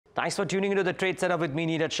Thanks for tuning into the Trade Setup with me,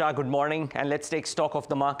 Niraj Shah. Good morning, and let's take stock of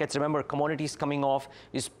the markets. Remember, commodities coming off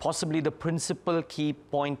is possibly the principal key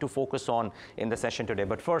point to focus on in the session today.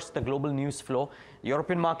 But first, the global news flow.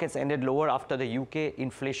 European markets ended lower after the UK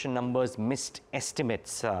inflation numbers missed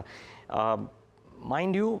estimates.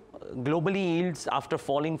 Mind you, globally yields after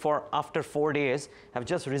falling after 4 days have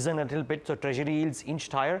just risen a little bit, so treasury yields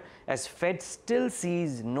inched higher as Fed still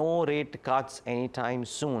sees no rate cuts anytime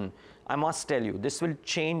soon. I must tell you, this will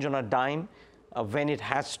change on a dime when it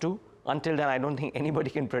has to. Until then, I don't think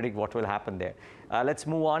anybody can predict what will happen there. Let's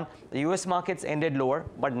move on. The US markets ended lower,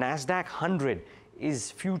 but NASDAQ 100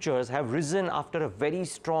 futures have risen after a very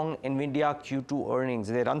strong NVIDIA Q2 earnings.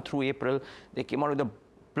 They run through April. They came out with a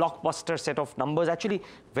blockbuster set of numbers, actually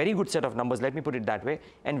very good set of numbers, let me put it that way,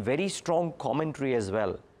 and very strong commentary as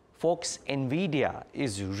well. Folks, NVIDIA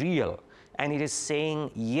is real, and it is saying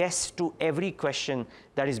yes to every question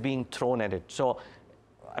that is being thrown at it. So,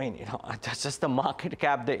 I mean, that's just the market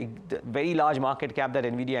cap, the very large market cap that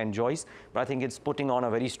NVIDIA enjoys, but I think it's putting on a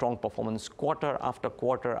very strong performance quarter after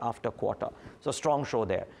quarter after quarter. So strong show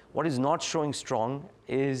there. What is not showing strong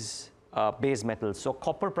is base metals. So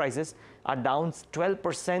copper prices are down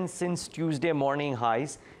 12% since Tuesday morning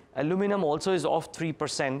highs. Aluminum also is off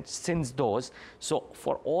 3% since those. So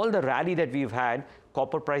for all the rally that we've had,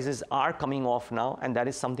 copper prices are coming off now, and that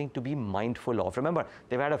is something to be mindful of. Remember,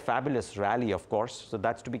 they've had a fabulous rally, of course, so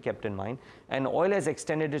that's to be kept in mind. And oil has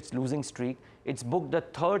extended its losing streak. It's booked the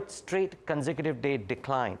third straight consecutive day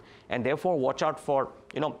decline, and therefore watch out for,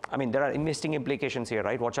 there are investing implications here,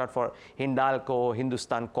 right? Watch out for Hindalco,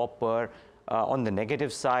 Hindustan Copper, on the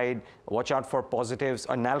negative side, watch out for positives,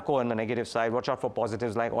 or Nalco on the negative side, watch out for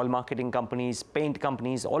positives like oil marketing companies, paint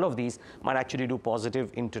companies, all of these might actually do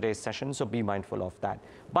positive in today's session, so be mindful of that.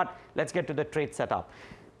 But let's get to the trade setup.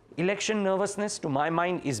 Election nervousness, to my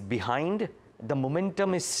mind, is behind. The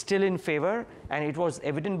momentum is still in favor, and it was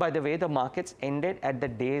evident by the way the markets ended at the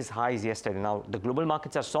day's highs yesterday. Now, the global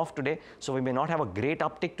markets are soft today, so we may not have a great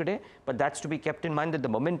uptick today, but that's to be kept in mind that the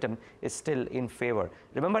momentum is still in favor.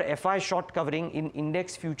 Remember, FI short covering in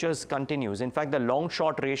index futures continues. In fact, the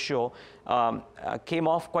long-short ratio came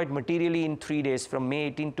off quite materially in 3 days, from May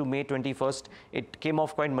 18 to May 21st. It came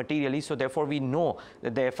off quite materially, so therefore we know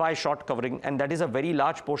that the FI short covering, and that is a very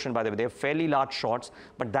large portion, by the way, they're fairly large shorts,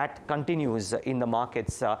 but that continues in the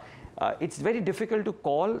markets. It's very difficult to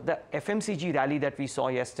call the FMCG rally that we saw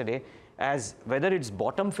yesterday as whether it's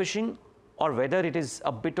bottom fishing or whether it is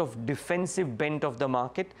a bit of defensive bent of the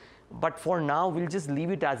market. But for now, we'll just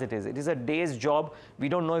leave it as it is. It is a day's job. We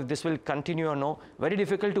don't know if this will continue or no. Very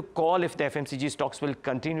difficult to call if the FMCG stocks will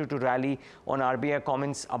continue to rally on RBI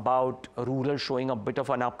comments about rural showing a bit of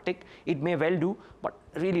an uptick. It may well do, but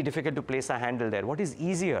really difficult to place a handle there. What is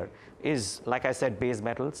easier is, like I said, base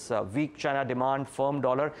metals, weak China demand, firm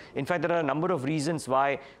dollar. In fact, there are a number of reasons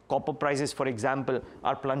why copper prices, for example,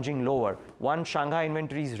 are plunging lower. One, Shanghai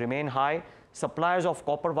inventories remain high. Suppliers of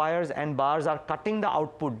copper wires and bars are cutting the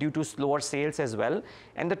output due to slower sales as well.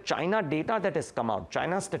 And the China data that has come out,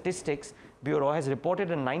 China Statistics Bureau has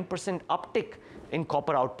reported a 9% uptick in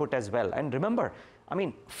copper output as well. And remember, I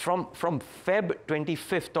mean, from Feb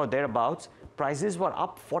 25th or thereabouts, prices were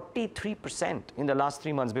up 43% in the last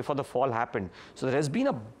 3 months before the fall happened. So there has been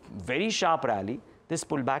a very sharp rally. This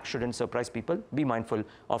pullback shouldn't surprise people. Be mindful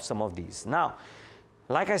of some of these. Now,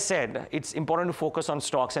 like I said, it's important to focus on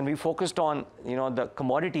stocks, and we focused on the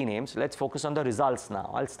commodity names. Let's focus on the results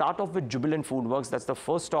now. I'll start off with Jubilant FoodWorks. That's the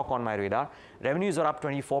first stock on my radar. Revenues are up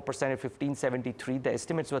 24% at 1573. The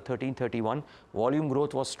estimates were 1331. Volume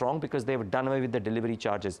growth was strong because they were done away with the delivery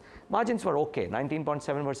charges. Margins were okay,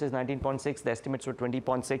 19.7 versus 19.6. The estimates were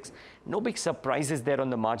 20.6. No big surprises there on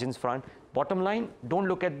the margins front. Bottom line, don't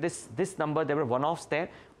look at this number. There were one-offs there,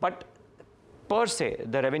 but per se,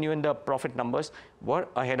 the revenue and the profit numbers were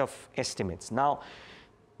ahead of estimates. Now,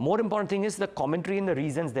 more important thing is the commentary and the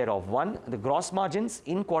reasons thereof. One, the gross margins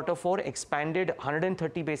in Q4 expanded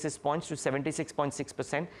 130 basis points to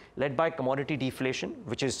 76.6%, led by commodity deflation,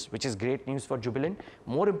 which is great news for Jubilant.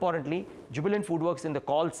 More importantly, Jubilant FoodWorks in the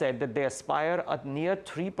call said that they aspire at near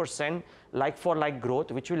 3% like-for-like growth,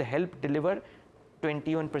 which will help deliver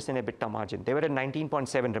 21% EBITDA margin. They were at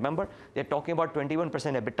 19.7. Remember, they're talking about 21%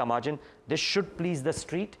 EBITDA margin. This should please the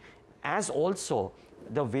street, as also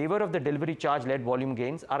the waiver of the delivery charge-led volume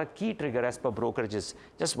gains are a key trigger as per brokerages.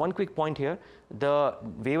 Just one quick point here. The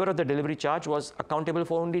waiver of the delivery charge was accountable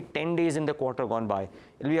for only 10 days in the quarter gone by.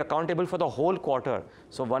 It will be accountable for the whole quarter.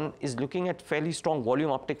 So one is looking at fairly strong volume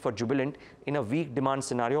uptick for Jubilant in a weak demand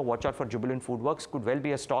scenario. Watch out for Jubilant FoodWorks. Could well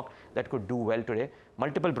be a stock that could do well today.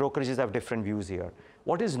 Multiple brokerages have different views here.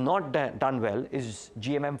 What is not done well is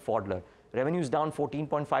GMM Pfaudler. Revenues down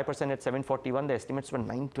 14.5% at 741. The estimates were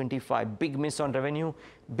 925. Big miss on revenue,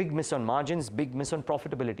 big miss on margins, big miss on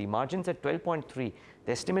profitability. Margins at 12.3.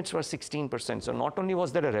 The estimates were 16%. So not only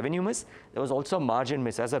was there a revenue miss, there was also a margin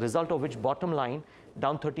miss, as a result of which bottom line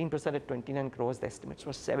down 13% at 29 crores. The estimates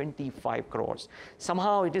were 75 crores.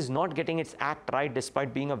 Somehow it is not getting its act right,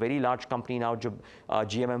 despite being a very large company now.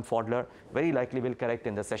 GMM Pfaudler very likely will correct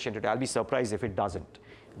in the session today. I'll be surprised if it doesn't.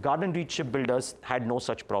 Garden Reach Shipbuilders had no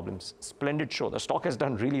such problems. Splendid show. The stock has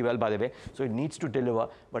done really well, by the way, so it needs to deliver.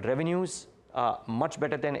 But revenues, much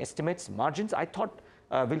better than estimates. Margins, I thought,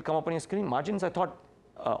 will come up on your screen. Margins, I thought,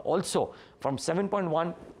 also from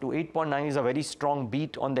 7.1 to 8.9 is a very strong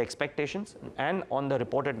beat on the expectations and on the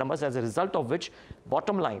reported numbers, as a result of which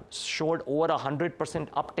bottom line showed over 100%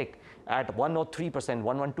 uptick at 103%,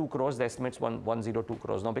 112 crores. The estimates 102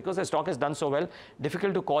 crores. Now, because the stock has done so well,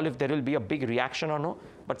 difficult to call if there will be a big reaction or no,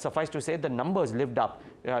 but suffice to say the numbers lived up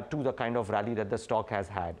to the kind of rally that the stock has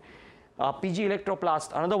had. PG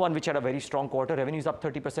Electroplast, another one which had a very strong quarter. Revenues up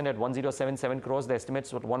 30% at 1077 crores. The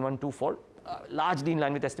estimates were 1124, largely in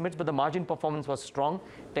line with estimates, but the margin performance was strong,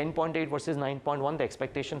 10.8 versus 9.1. The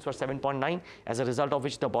expectations were 7.9, as a result of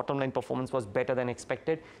which the bottom line performance was better than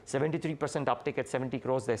expected. 73% uptick at 70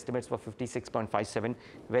 crores. The estimates were 56.57.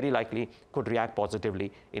 Very likely could react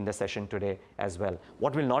positively in the session today as well.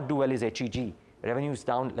 What will not do well is HEG. Revenues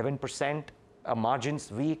down 11%,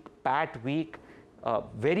 margins weak, PAT weak.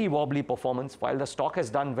 Very wobbly performance. While the stock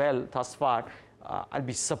has done well thus far, I'll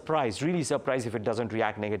be surprised, really surprised, if it doesn't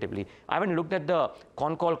react negatively. I haven't looked at the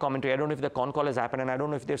con call commentary. I don't know if the con call has happened, and I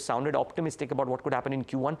don't know if they've sounded optimistic about what could happen in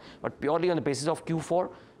Q1, but purely on the basis of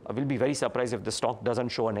Q4, we'll be very surprised if the stock doesn't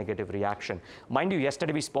show a negative reaction. Mind you,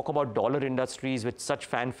 yesterday we spoke about Dollar Industries with such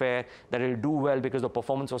fanfare that it'll do well because the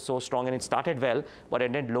performance was so strong, and it started well but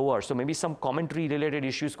ended lower. So maybe some commentary related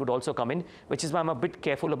issues could also come in, which is why I'm a bit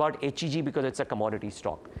careful about HEG, because it's a commodity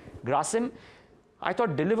stock. Grasim, I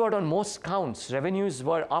thought, delivered on most counts. Revenues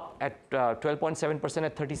were up at 12.7%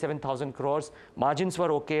 at 37,000 crores. Margins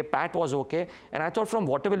were okay, PAT was okay, and I thought from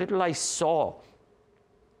whatever little I saw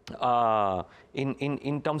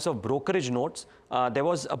in terms of brokerage notes, there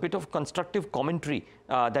was a bit of constructive commentary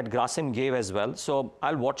that Grasim gave as well. So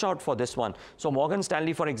I'll watch out for this one. So Morgan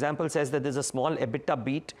Stanley, for example, says that there's a small EBITDA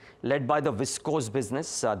beat led by the viscose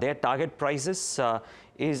business. Their target prices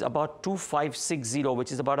is about 2560,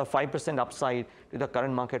 which is about a 5% upside to the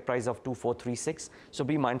current market price of 2436. So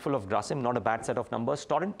be mindful of Grasim, not a bad set of numbers.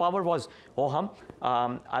 Torrent Power was ho-hum.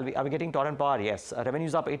 Are we getting Torrent Power? Yes.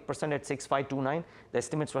 Revenues up 8% at 6529. The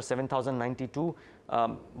estimates were 7092.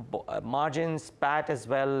 Margins, PAT as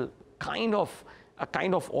well, kind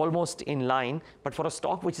of almost in line, but for a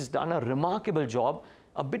stock which has done a remarkable job,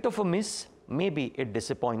 a bit of a miss, maybe it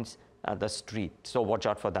disappoints the street. So watch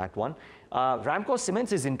out for that one. Ramco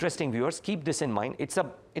Cements is interesting, viewers. Keep this in mind. It's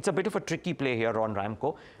a bit of a tricky play here on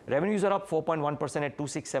Ramco. Revenues are up 4.1% at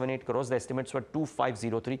 2678 crores. The estimates were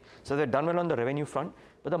 2503. So they've done well on the revenue front,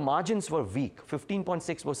 but the margins were weak,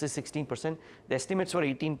 15.6 versus 16%. The estimates were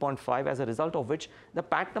 18.5, as a result of which the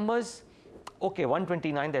PAT numbers, okay,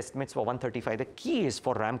 129, the estimates were 135. The key is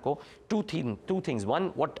for Ramco, two things. One,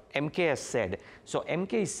 what MK has said. So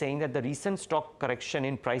MK is saying that the recent stock correction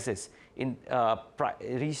in prices,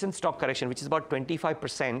 recent stock correction, which is about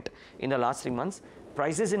 25% in the last 3 months,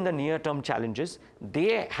 prices in the near-term challenges.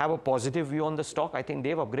 They have a positive view on the stock. I think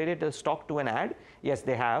they've upgraded the stock to an add. Yes,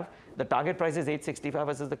 they have. The target price is 865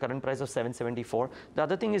 versus the current price of 774. The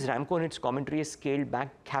other thing is Ramco in its commentary has scaled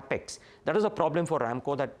back capex. That was a problem for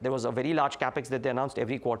Ramco, that there was a very large capex that they announced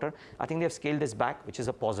every quarter. I think they've scaled this back, which is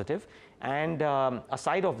a positive. And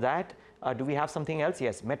aside of that, do we have something else?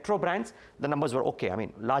 Yes, Metro Brands, the numbers were okay. I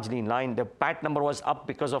mean, largely in line. The PAT number was up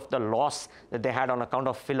because of the loss that they had on account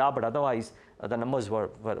of Fila, but otherwise the numbers were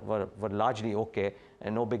largely okay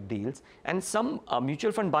and no big deals. And some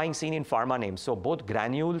mutual fund buying seen in pharma names. So both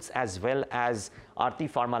Granules as well as Aarti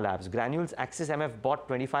Pharma Labs. Granules, Axis MF bought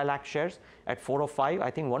 25 lakh shares at 405.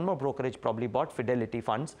 I think one more brokerage probably bought, Fidelity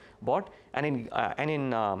Funds bought. And in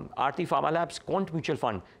Aarti Pharma Labs, Quant Mutual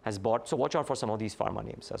Fund has bought. So watch out for some of these pharma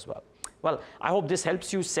names as well. Well, I hope this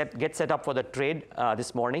helps you get set up for the trade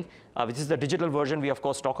this morning. This is the digital version. We, of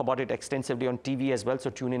course, talk about it extensively on TV as well. So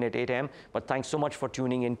tune in at 8 a.m. But thanks so much for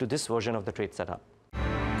tuning into this version of the Trade Setup.